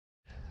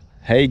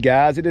Hey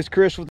guys, it is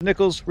Chris with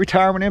Nichols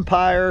Retirement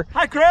Empire.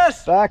 Hi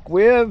Chris. Back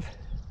with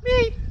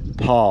Me.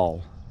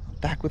 Paul.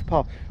 Back with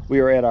Paul.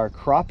 We are at our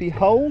crappie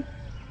hole.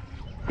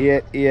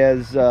 It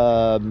is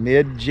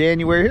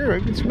mid-January here.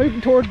 It's moving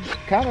toward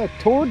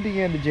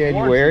the end of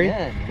January.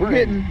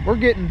 We're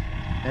getting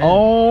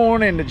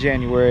on into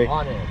January.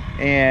 On in.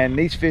 And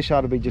these fish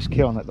ought to be just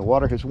killing it. The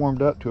water has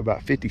warmed up to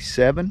about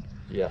 57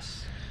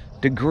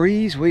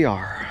 degrees. We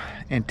are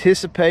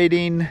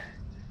anticipating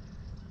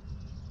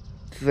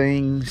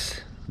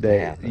things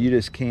that you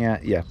just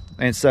can't.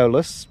 And so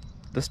let's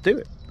do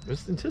it.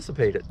 Let's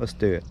anticipate it. Let's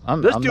do it.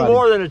 Let's do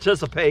more than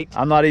anticipate.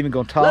 I'm not even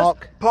going to talk.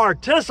 Let's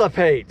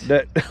participate.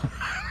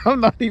 I'm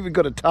not even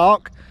going to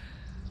talk.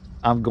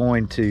 I'm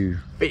going to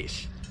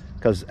fish.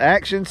 Because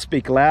actions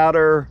speak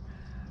louder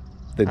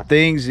than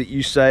things that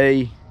you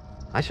say.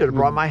 I should have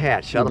brought my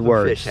hat. Shut up,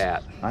 a fish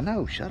hat. I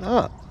know. Shut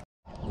up.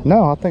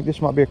 No, I think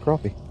this might be a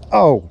crappie.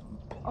 Oh.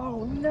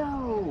 Oh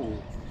no.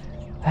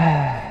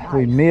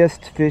 We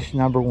missed fish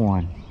number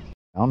one.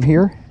 On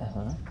here.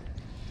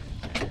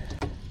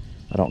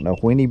 I don't know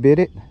when he bit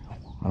it.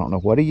 I don't know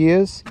what he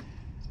is.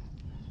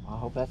 I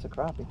hope that's a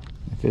crappie.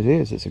 If it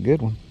is, it's a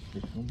good one.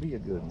 It will be a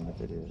good one if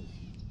it is.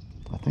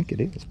 I think it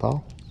is,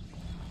 Paul.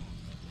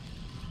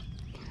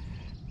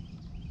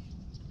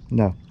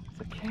 No.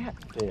 It's a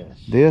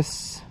catfish.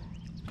 This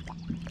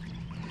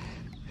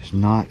is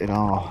not at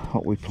all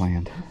what we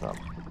planned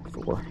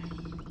for.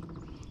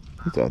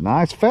 He's a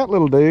nice fat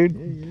little dude.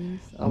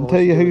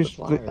 Yeah, he is.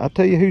 I'll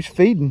tell you who's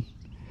feeding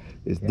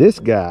is this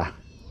guy.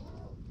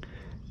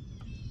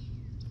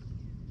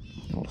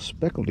 Little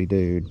speckledy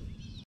dude.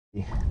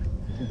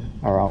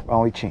 Our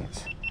only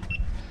chance.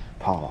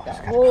 Paul.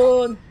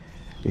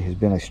 It has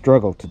been a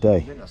struggle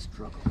today.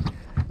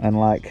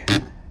 Unlike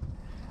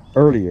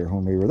earlier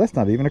when we were, that's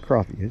not even a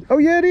crappie. Oh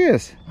yeah, it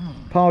is.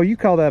 Paul, you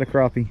call that a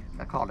crappie?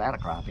 I call that a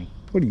crappie.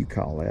 What do you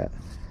call that?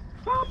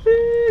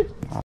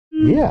 Crappie.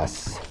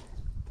 Yes.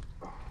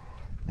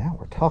 Now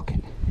we're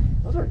talking.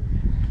 Those are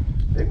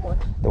big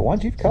ones. The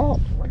ones you've caught.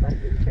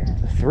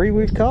 The three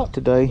we've caught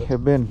today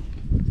have been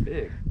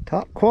big.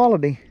 Top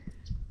quality.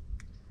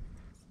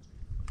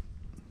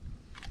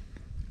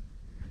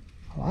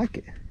 I like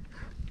it.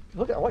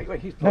 Look at wait,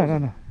 he's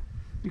posing. No.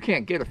 You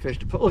can't get a fish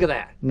to put. Look at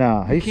that.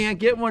 No, you can't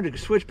get one to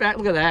switch back.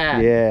 Look at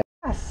that. Yeah.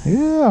 Yes.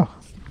 Yeah.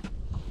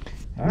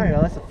 All right,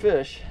 now that's a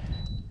fish.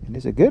 It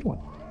is a good one.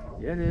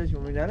 Yeah, it is. You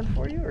want me to net him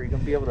for you, or are you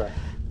gonna be able to?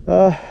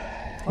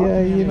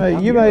 Yeah, you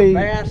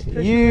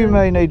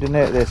may need to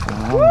net this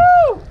one.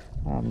 Woo!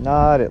 I'm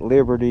not at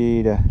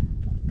liberty to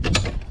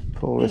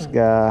pull this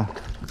guy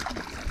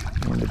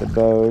into the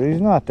boat.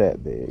 He's not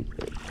that big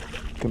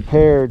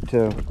compared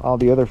to all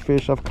the other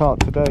fish I've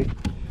caught today.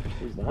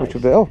 Nice. Which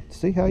would be, oh,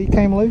 see how he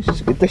came loose?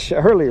 Just get this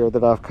earlier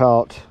that I've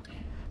caught.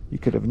 You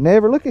could have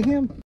never, look at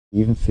him.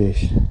 Even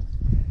fish.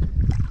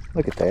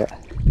 Look at that.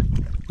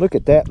 Look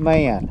at that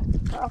man.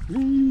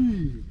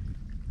 Crappie.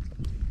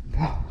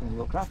 A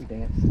little crappie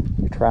dance.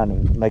 You're trying to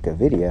make a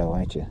video,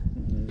 ain't you?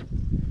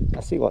 I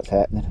see what's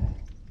happening.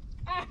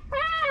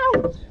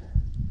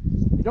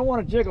 You don't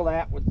want to jiggle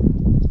that with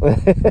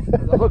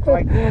the hook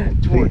right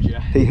towards you.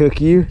 He hook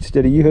you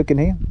instead of you hooking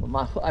him?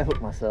 Well, I hook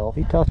myself.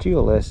 He taught you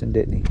a lesson,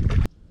 didn't he?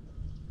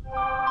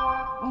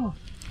 Oh,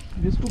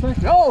 just go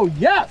back. Oh,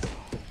 yes!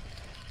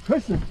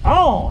 Chris is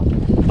on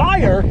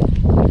fire.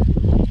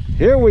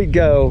 Here we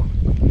go.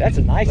 That's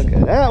a nice one. Look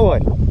at that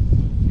one.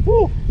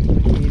 Woo.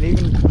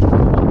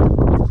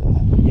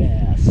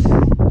 Yes.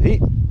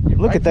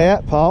 Look at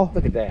that, Paul.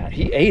 Look at that.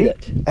 He ate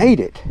it. Ate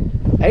it.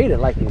 Ate it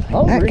like he was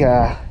hungry. That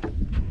guy,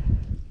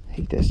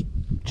 he just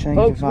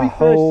changed my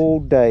whole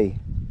day.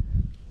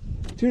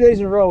 2 days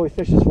in a row we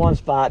fished this one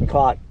spot and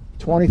caught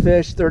 20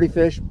 fish, 30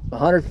 fish,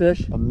 100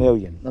 fish. A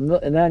million. And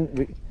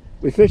then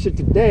we fished it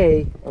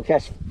today, we'll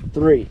catch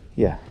 3.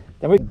 Yeah.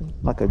 Then we,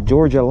 like a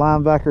Georgia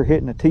linebacker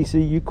hitting a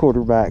TCU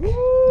quarterback.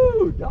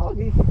 Woo,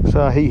 doggy.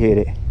 So he hit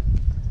it.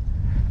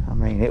 I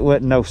mean, it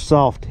wasn't no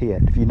soft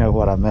hit, if you know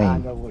what I mean. I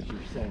know what you're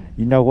saying.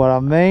 You know what I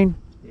mean?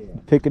 Yeah.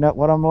 Picking up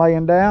what I'm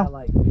laying down?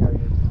 Like, you're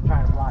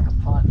trying to block a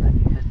punt and then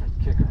you hit the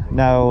kicker.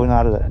 No,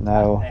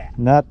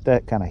 not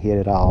that kind of hit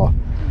at all.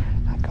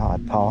 My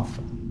God, Paul.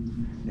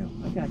 No,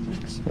 I got you.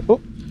 Oh.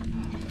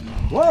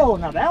 Whoa,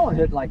 now that one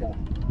hit like a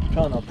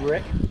ton of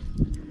brick.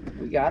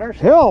 We got her.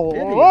 Hell,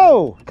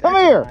 whoa, come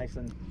here.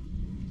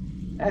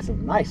 That's a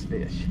nice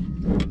fish.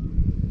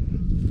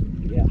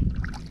 Yeah.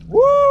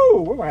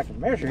 Woo! We're gonna have to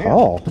measure him.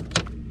 Oh.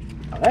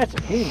 Now that's a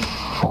king.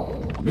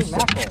 King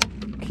mackerel.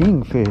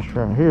 Kingfish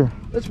right here.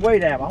 Let's weigh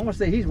that. I want to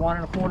say he's 1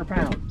 1/4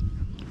 pound.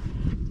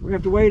 We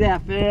have to weigh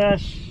that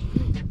fish.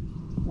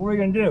 What are we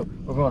gonna do?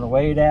 We're gonna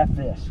weigh that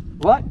fish.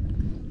 What?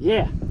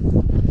 Yeah.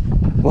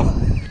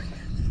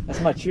 That's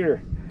my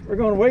cheer. We're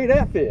gonna weigh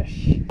that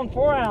fish.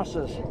 4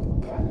 ounces.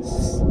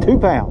 2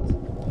 pounds.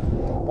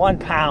 1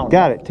 pound.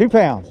 Got it. 2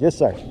 pounds. Yes,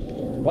 sir.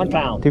 1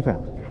 pound. 2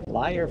 pounds.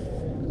 Liar,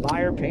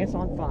 pants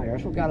on fire.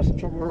 That's what got us in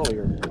trouble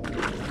earlier.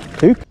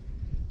 2?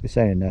 This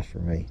ain't enough for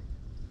me.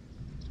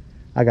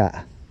 I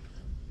got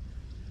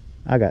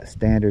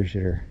standards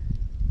that are,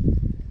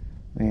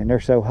 man, they're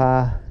so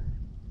high.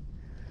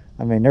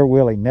 I mean, they're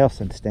Willie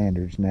Nelson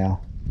standards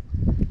now.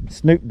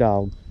 Snoop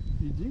Dogg.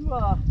 Did you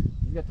got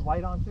the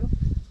white on too?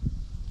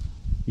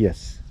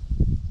 Yes.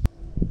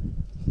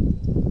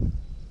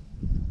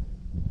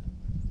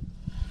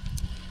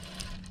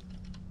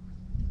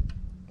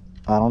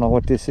 I don't know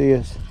what this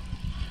is,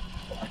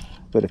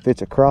 but if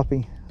it's a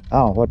crappie, I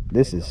don't know what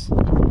this is.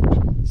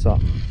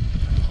 Something.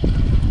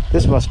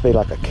 This must be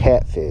like a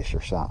catfish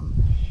or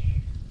something.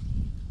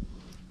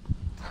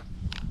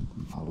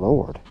 Oh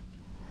Lord.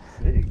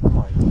 Big. I'm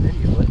on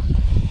video it.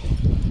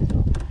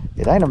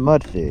 It ain't a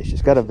mudfish.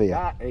 It's got to be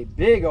a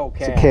big old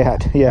cat. It's a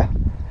cat. Yeah.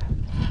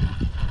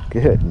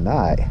 Good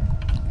night.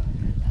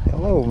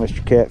 Hello,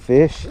 Mr.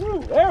 Catfish.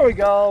 Ooh, there we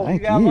go.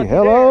 Thank you.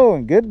 Hello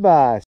and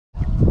goodbye.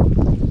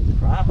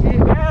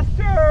 Crappie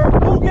master,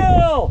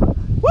 bluegill.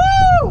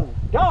 Woo!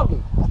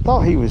 Doggy. I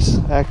thought he was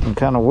acting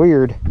kind of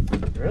weird.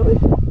 Really?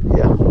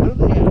 Yeah. How do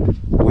they act?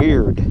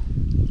 Weird. I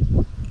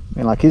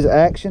mean, like his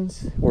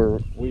actions were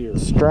Weird.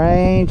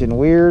 strange and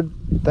weird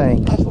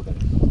things. Nice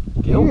looking.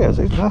 Gill. He is.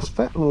 He's a nice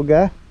fat little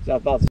guy. So I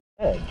thought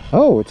it's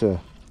Oh, it's a...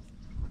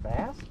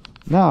 bass?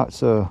 No,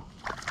 it's a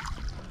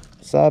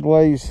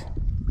sideways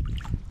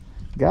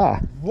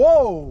guy.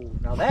 Whoa!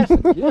 Now that's a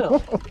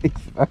gill.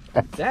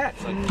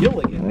 That's a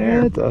gilly in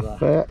there. That's a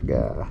fat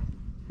guy.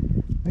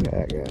 Look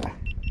at that guy.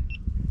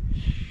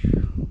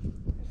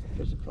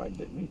 Fish have probably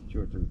bit me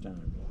 2 or 3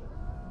 times.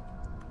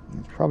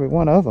 It's probably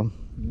one of them.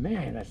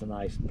 Man, that's a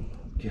nice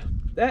gill.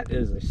 That's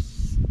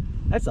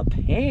a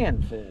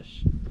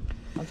panfish.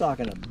 I'm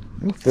talking a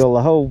You'll fill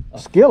the whole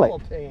skillet. full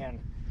pan.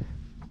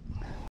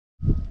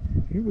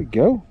 Here we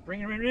go.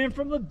 Bringing it in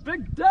from the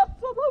big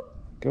depths of the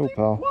Go,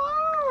 Paul.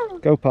 water.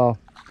 Go, Paul.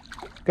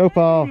 Go,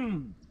 Paul. Hey,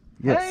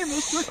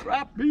 Yes. Mr.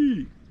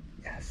 Crappie.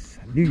 Yes.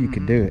 I knew you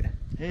could do it.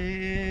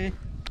 Hey,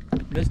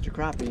 Mr.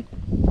 Crappie.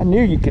 I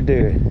knew you could do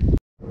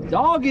it.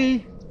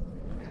 Doggy.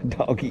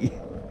 Doggy.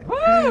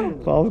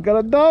 Woo! Paul's got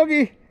a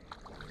doggy.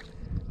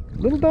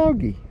 Little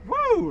doggy.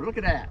 Woo! Look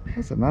at that.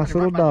 That's a nice Right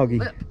little by my doggy.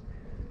 lip.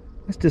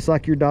 That's just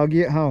like your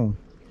doggy at home.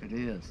 It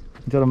is. Is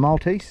that a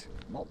Maltese?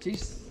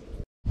 Maltese.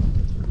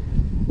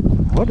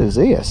 What is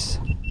this?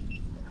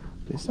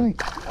 This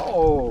ain't...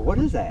 Oh, what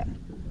is that?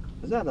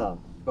 Is that a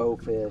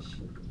bowfish?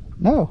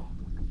 No.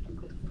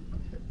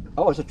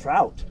 Oh, it's a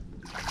trout.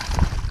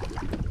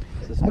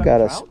 I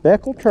got a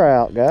speckled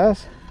trout,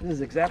 guys. This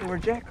is exactly where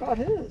Jack caught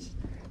his.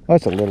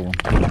 That's a little one.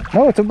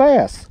 No, it's a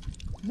bass.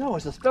 No,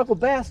 it's a speckled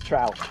bass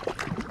trout.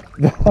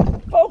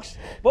 Folks,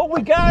 what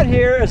we got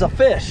here is a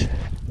fish.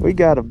 We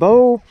got a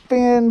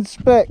bowfin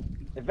speck,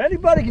 If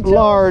anybody can tell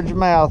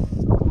largemouth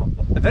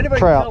if anybody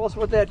trout. can tell us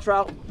what that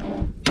trout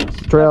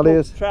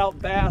is. Trout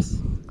bass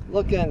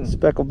looking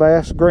Speckled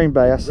bass, green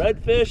bass.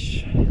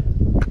 redfish.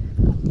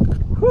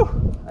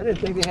 Whew, I didn't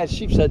think they had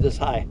sheep's head this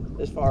high,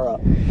 this far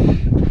up.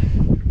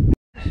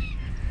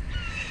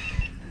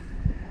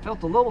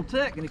 Felt a little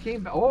tick and it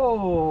came back.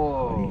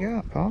 Oh. What do you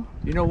got, Paul?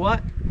 You know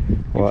what? You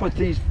What? put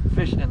these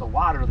fish in the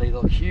water, they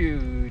look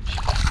huge.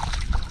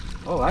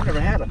 Oh, I've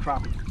never had a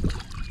crappie.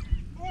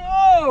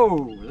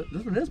 Whoa!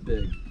 This one is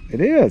big.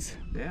 It is.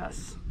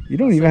 Yes. You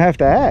don't even have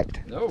to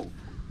act. No.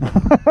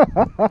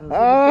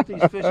 Put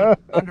these fish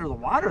under the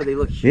water, they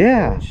look huge.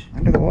 Yeah,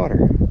 under the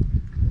water.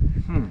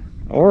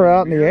 Or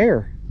out in the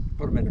air.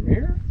 Put them in the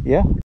mirror?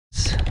 Yeah.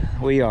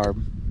 We've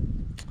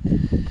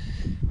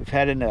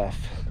had enough.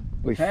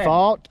 We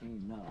fought.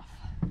 Enough.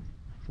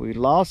 We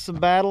lost some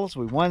battles.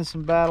 We won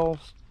some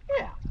battles.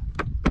 Yeah.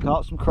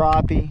 Caught some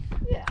crappie.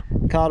 Yeah.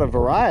 Caught a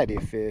variety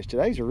of fish.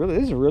 This is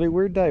a really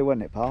weird day,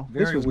 wasn't it, Paul?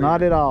 This Very was weird.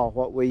 not at all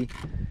what we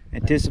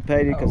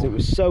anticipated, because it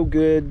was so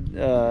good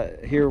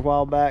here a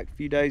while back, a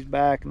few days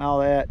back and all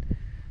that.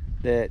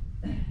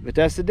 But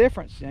that's the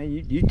difference. You know,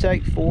 you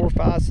take 4,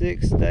 5,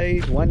 6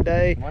 days, one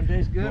day. One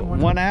day's good.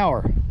 1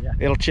 hour. Yeah.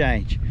 It'll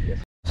change. Yes.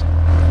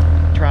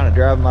 Trying to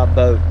drive my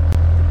boat.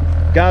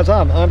 Guys,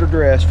 I'm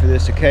underdressed for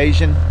this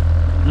occasion.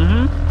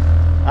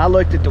 I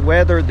looked at the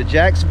weather. The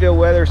Jacksonville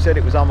weather said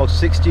it was almost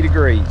 60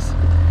 degrees.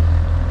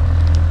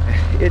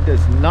 It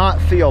does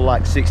not feel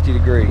like 60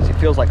 degrees. It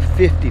feels like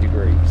 50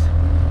 degrees.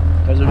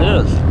 Because it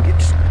is.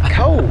 It's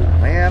cold,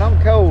 man.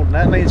 I'm cold. And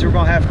that means we're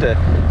going to have to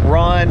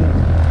run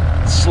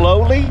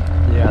slowly.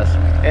 Yes.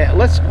 And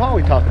while are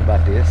we talking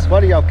about this? Why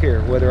do y'all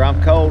care? Whether I'm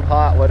cold,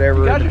 hot, whatever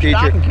You got in the your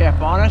future. stocking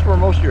cap on. That's where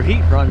most of your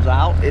heat runs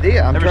out. It is.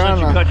 I'm Ever trying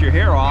since you to cut your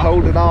hair off.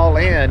 hold it all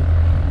in.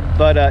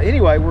 But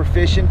anyway, we're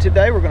fishing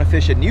today. We're going to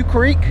fish a new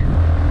creek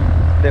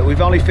that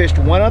we've only fished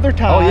one other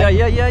time. Oh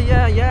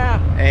yeah.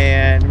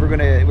 And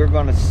we're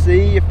gonna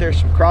see if there's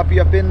some crappie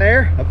up in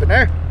there. Up in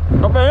there.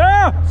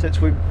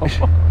 Since we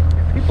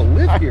people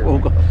live here. Oh,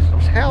 God.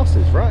 There's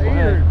houses right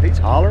here. He's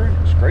hollering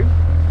and screaming.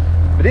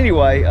 But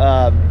anyway,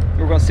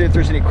 we're gonna see if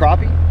there's any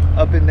crappie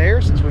up in there,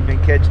 since we've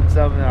been catching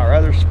some in our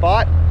other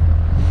spot.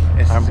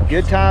 It's a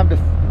good time to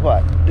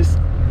what? Just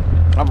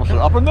I'm gonna sit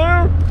up in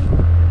there.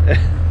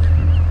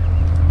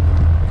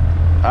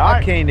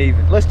 I can't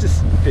even. Let's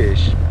just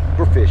fish.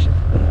 We're fishing.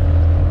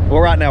 Well,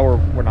 right now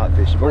we're not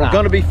fishing, but we're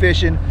going to be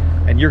fishing,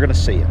 and you're going to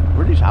see it.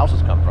 Where do these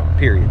houses come from?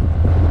 Period.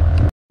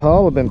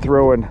 Paul have been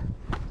throwing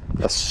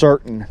a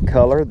certain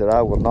color that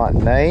I will not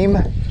name.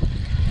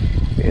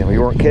 And we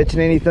weren't catching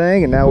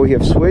anything, and now we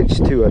have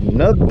switched to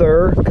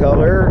another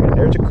color, and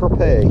there's a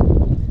Crappie.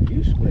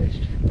 You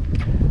switched.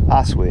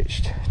 I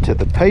switched to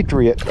the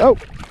Patriot. Oh,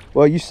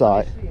 well, you saw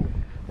it.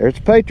 There's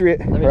the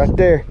Patriot right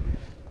there.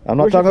 I'm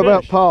not talking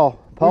about Paul.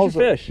 Paul's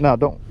your fish? No,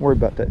 don't worry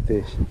about that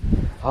fish.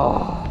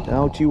 Oh.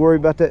 Don't you worry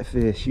about that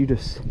fish. You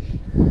just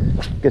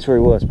guess where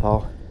he was,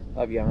 Paul.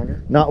 Up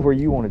yonder? Not where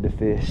you wanted to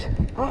fish.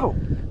 Oh.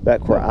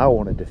 Back where I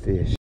wanted to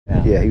fish.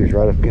 Yeah, he was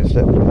right up against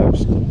that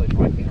post.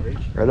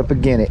 Right up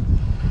against it.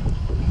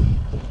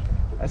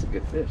 That's a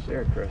good fish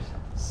there, Chris.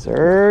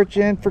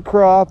 Searching for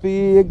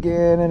crappie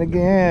again and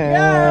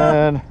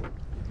again. Yeah.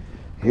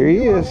 Here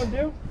he is.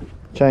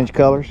 Change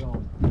colors.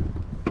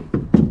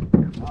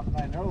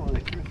 I know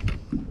that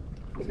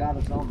Chris got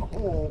us on the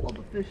whole of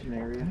the fishing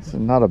area. It's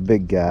not a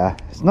big guy.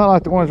 It's not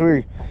like the ones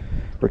we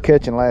were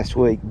catching last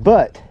week,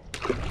 but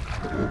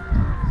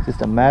it's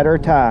just a matter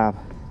of time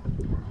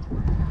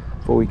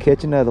before we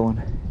catch another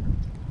one.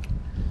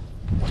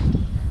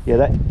 Yeah,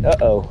 that,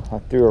 uh-oh, I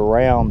threw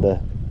around the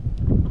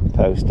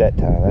post that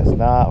time. That's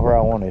not where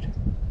I wanted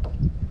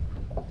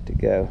to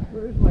go.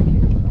 Where's my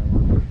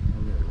camera?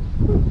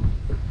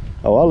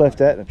 Oh, I left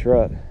that in the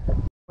truck.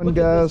 Look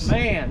Guys, at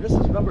this, man, this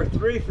is number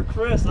 3 for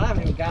Chris. I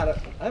haven't even got it.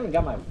 I haven't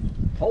got my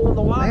hole in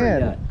the water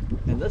yet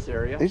in this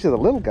area. These are the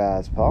little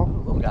guys, Paul.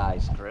 Little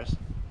guys, Chris.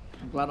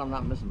 I'm glad I'm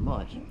not missing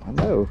much. I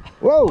know.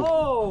 Whoa!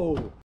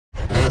 Oh!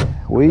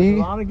 We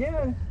on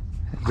again.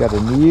 got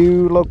a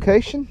new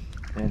location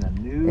And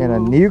a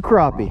new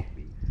crappie.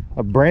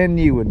 A brand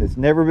new one that's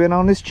never been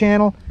on this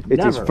channel.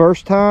 It's his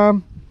first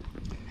time.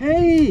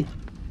 Hey!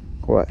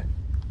 What?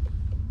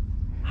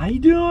 How you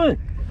doing?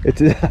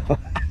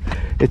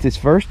 It's his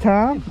first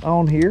time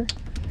on here.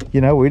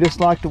 You know, we just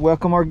like to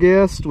welcome our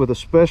guests with a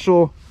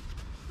special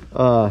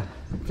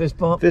fist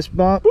bump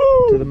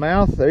to the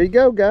mouth. There you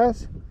go,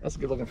 guys. That's a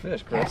good looking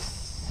fish,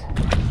 Chris.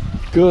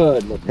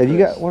 Good looking Have you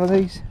got one of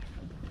these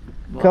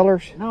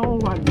colors? No,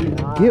 I do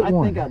not. Get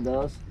one. I think I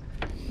does.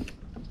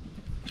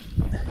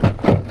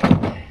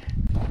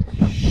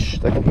 Shh,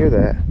 they can hear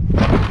that.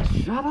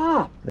 Shut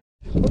up.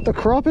 What the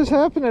crap is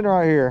happening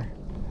right here?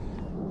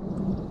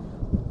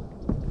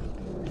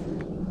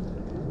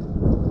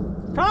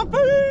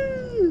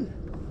 Crappie!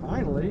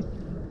 Finally.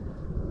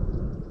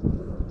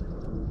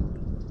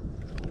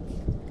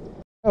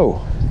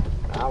 Oh.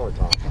 Now we're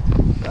talking.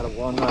 Got a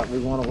one that we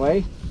want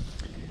away.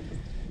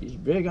 He's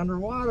big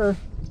underwater.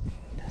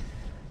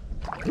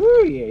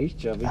 Woo, yeah, he's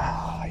chubby.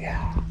 Oh,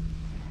 yeah.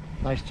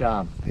 Nice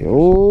job. The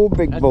old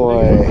big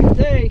boy.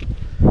 Hey.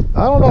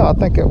 I don't know. I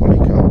think that one he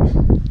caught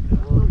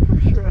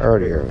Sure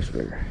earlier was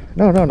bigger.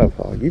 No,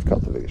 Paul. You've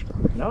caught the biggest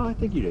one. No, I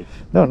think you did.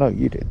 No,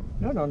 you did.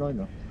 No.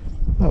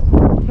 Oh.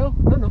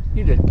 No,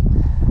 you did.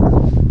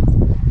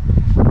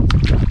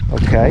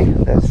 Okay,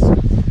 that's.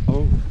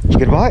 Oh. Did you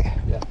get a bite?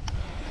 Yeah.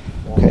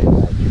 Okay.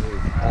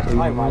 We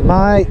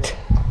might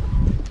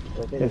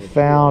have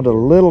found a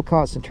little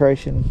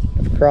concentration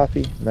of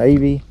crappie,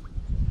 maybe.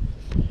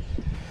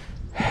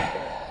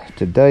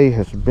 Today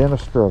has been a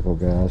struggle,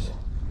 guys.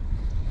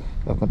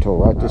 Up until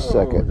right this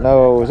second.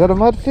 No, is that a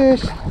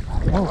mudfish?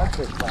 No.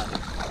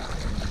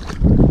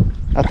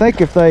 I think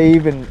if they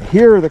even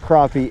hear the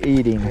crappie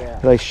eating,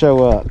 they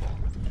show up.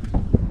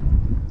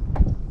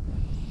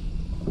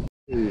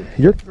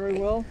 Very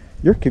well.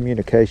 Your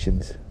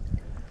communications.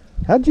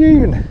 How'd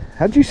you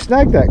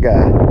snag that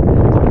guy?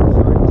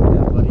 Sorry about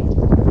that, buddy.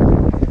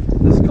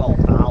 This is called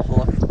foul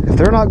hook. If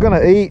they're not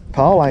gonna eat,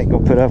 Paul ain't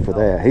gonna put up with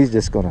that. He's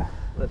just gonna.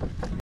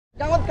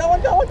 Go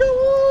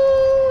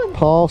on.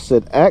 Paul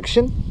said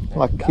action,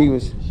 like he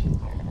was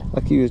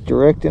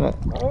directing it.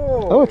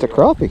 Oh, it's a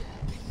crappie.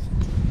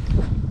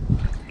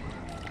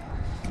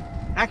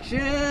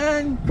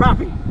 Action,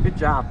 crappie. Good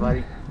job,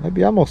 buddy.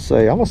 Maybe I'm gonna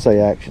say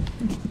action.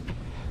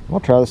 I'm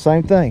gonna try the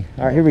same thing.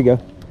 All right, here we go.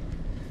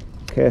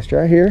 Cast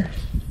right here.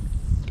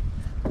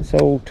 This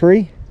old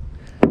tree.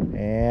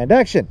 And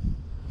action.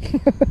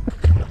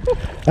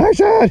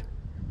 Action.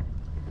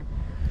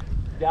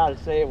 Gotta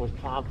say it with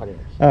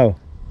confidence. Oh.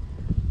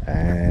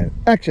 And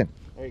action.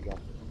 There you go.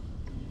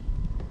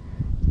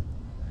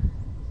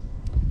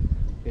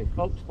 Okay,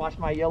 folks, watch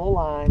my yellow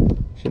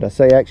line. Should I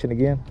say action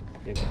again?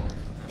 I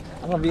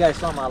don't know if you guys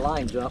saw my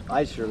line jump.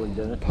 I surely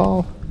didn't.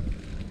 Paul.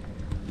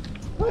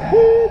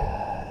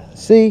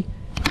 See,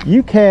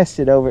 you cast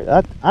it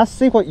over. I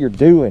see what you're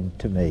doing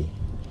to me.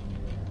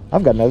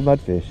 I've got another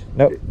mudfish.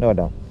 No, I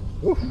don't.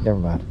 Never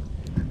mind.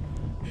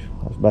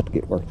 I was about to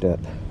get worked up.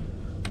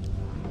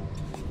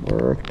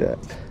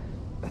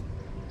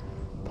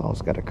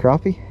 Paul's got a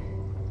crappie.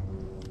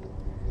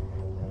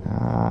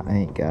 I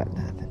ain't got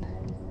nothing.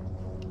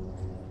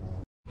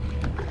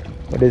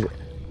 What is it?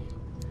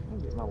 I'll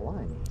get my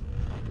line.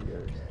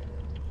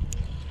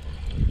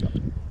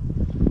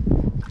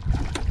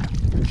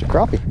 It's a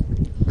crappie.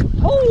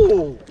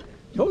 Oh!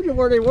 Told you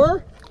where they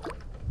were.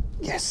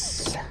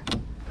 Yes.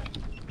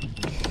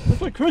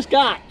 Look what Chris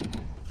got.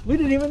 We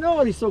didn't even know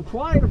it. He's so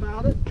quiet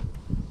about it.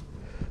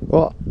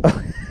 Well,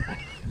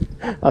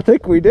 I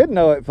think we did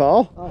know it,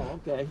 Paul. Oh,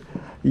 okay.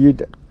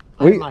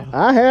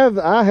 I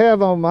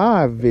have on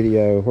my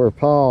video where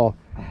Paul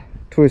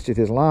twisted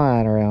his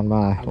line around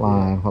my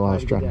line while I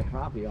was trying to get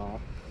that crappie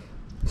off.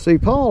 See,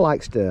 Paul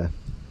likes to,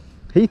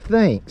 he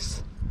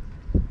thinks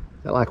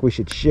that like we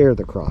should share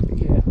the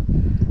crappie. Yeah.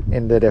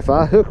 And that if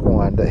I hook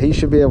one, that he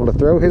should be able to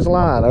throw his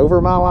line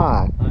over my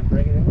line. I'm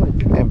bringing it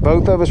with you. And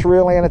both of us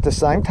reel in at the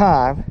same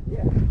time.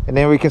 Yeah. And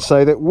then we can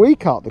say that we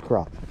caught the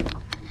crappie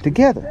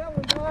together. That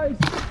was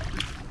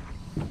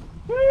nice.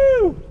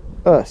 Woo!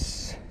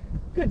 Us.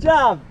 Good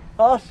job,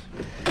 us.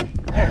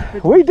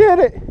 We did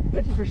it.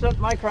 50%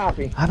 my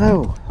crappie. I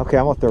know. Okay,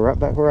 I'm gonna throw right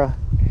back where I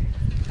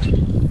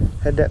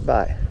had that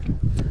bite.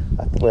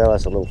 Well,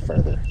 that's a little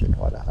further than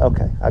what I,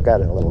 okay, I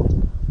got it a little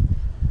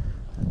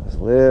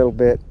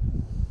bit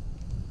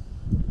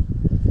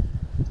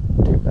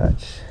too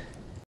much.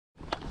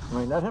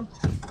 Want to net him?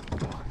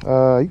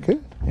 You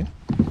could, yeah.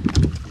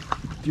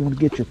 If you want to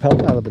get your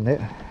pelt out of the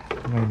net,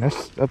 I mean,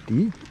 that's up to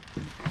you.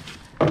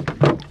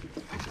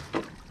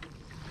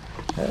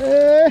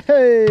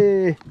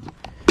 Hey!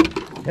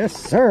 Yes,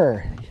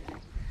 sir.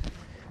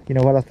 You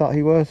know what I thought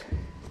he was?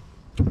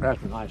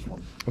 That's a nice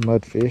one. A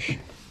mudfish.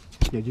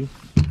 Did you?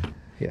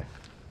 Yeah.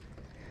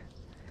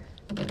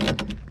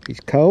 He's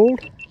cold.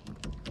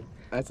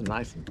 That's a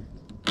nice one.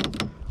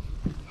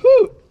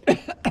 Whew!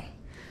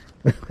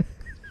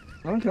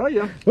 I'll tell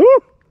you. Woo!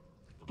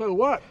 Tell you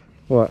what.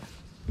 What?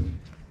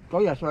 Oh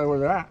yeah, sorry where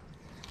they're at.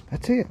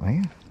 That's it,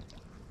 man.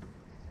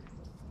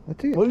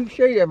 That's it. Well, you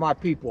show you, my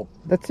people.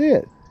 That's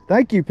it.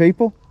 Thank you,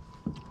 people.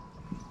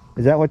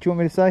 Is that what you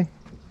want me to say?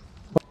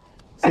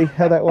 See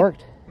how that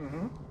worked?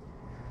 Mm-hmm.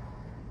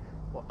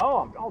 Well, oh,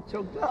 I'm all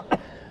choked up.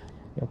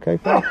 Okay,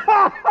 Phil?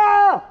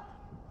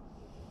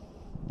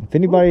 If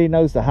anybody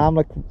knows the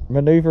Heimlich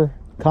maneuver,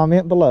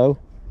 comment below.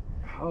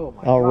 Oh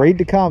my I'll gosh. read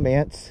the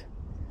comments,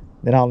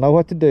 then I'll know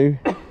what to do.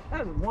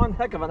 That is one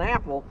heck of an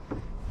apple.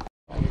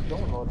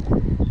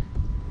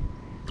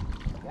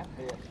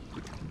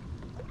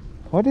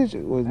 What is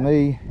it with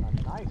me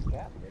A nice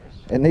catfish.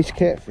 and these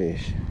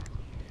catfish?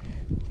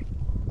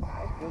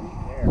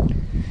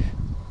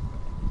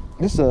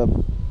 This is a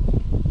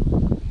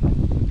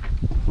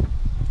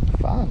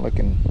fine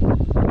looking.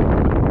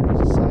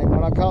 It's the same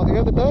one I caught the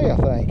other day, I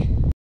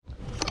think.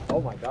 Oh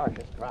my gosh,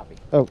 that's crappie.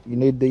 Oh, you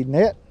need the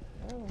net?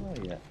 I don't know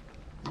yet.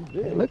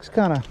 It looks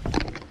kind of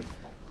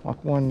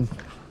like one.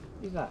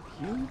 He's not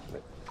huge,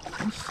 but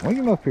Swing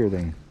him up here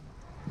then.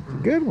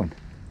 Good one.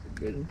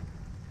 good one.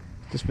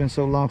 It's been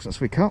so long since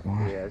we caught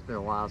one. Yeah, it's been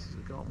a while since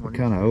we caught one. We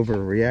kind of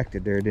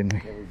overreacted there, didn't we?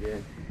 Yeah, we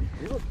did.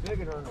 He looks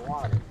bigger in the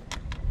water.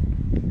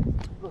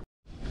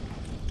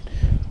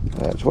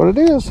 That's what it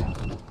is.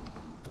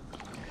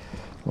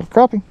 Little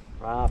crappie.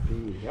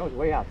 Crappie. That was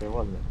way out there,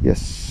 wasn't it?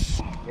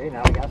 Yes. Okay,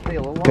 now we got to stay a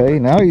little longer. Okay,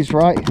 now he's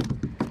right.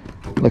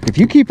 Look, if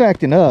you keep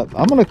acting up,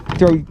 I'm gonna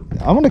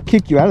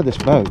kick you out of this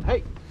boat.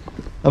 Hey.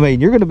 I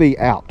mean, you're gonna be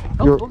out.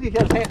 Oh, look, he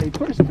got his hand. He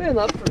put his fin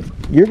up.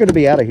 You're gonna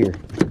be out of here.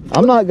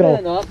 I'm not Fin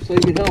gonna. up so you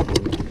can help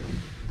him.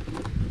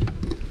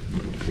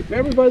 Get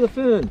everybody the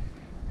fin.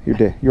 You're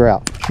dead. You're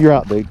out. You're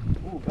out, dude.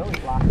 Ooh, belly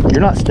flop. You're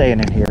not staying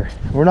in here.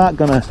 We're not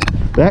gonna.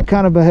 That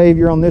kind of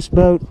behavior on this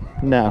boat?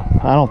 No,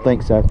 I don't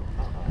think so.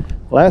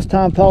 Last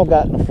time Paul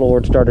got on the floor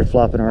and started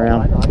flopping I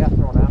around, know, I got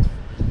thrown out.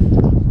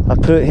 I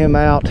put him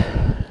out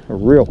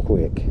real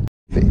quick.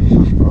 Fish.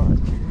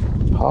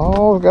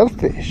 Paul's got a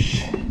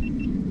fish.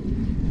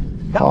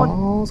 Got one.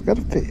 Paul's got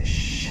a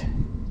fish.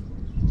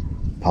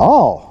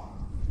 Paul.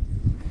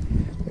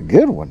 A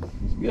good one.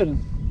 Good.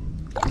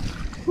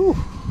 Whew.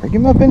 Bring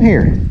him up in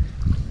here.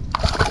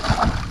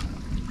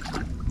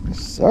 Yes,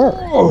 sir.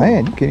 Oh.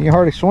 Man, can you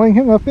hardly swing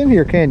him up in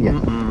here, can you?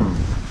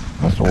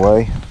 That's the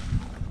way.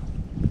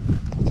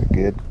 That's a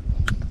good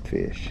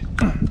fish.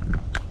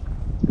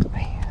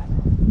 Man.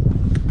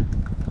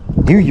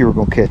 Knew you were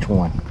going to catch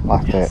one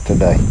like that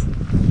today.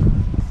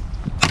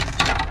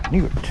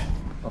 Knew it.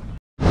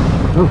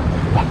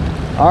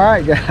 All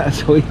right,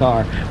 guys,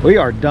 we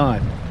are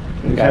done.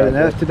 We've had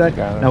enough today.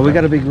 Now we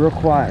got to be real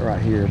quiet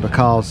right here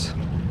because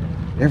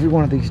every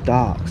one of these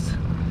docks,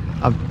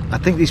 I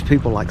think these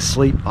people like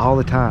sleep all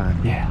the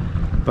time. Yeah.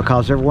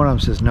 Because every one of them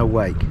says no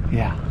wake.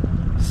 Yeah.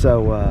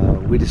 So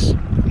we're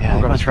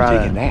gonna try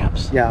taking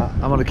naps. Yeah,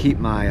 I'm gonna keep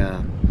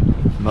my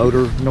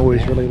motor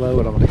noise really low,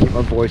 and I'm gonna keep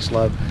my voice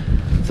low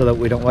so that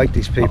we don't wake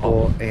these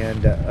people.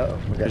 And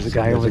There's a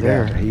guy over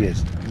there. He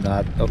is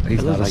not. Oh,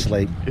 he's not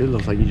asleep. It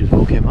looks like you just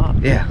woke him up.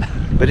 Yeah,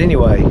 but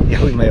anyway,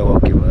 yeah, we may have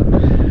woke him up.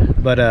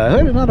 But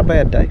it was not a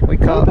bad day. We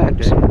caught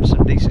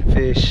some decent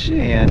fish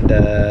and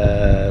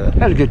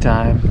Had a good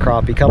time.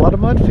 Crappie. Caught a lot of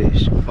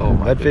mudfish. Oh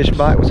my Mudfish goodness.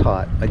 bite was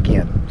hot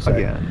again. So.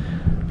 Again.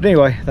 But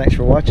anyway, thanks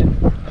for watching.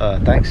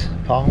 Thanks,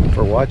 Paul,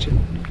 for watching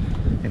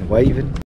and waving.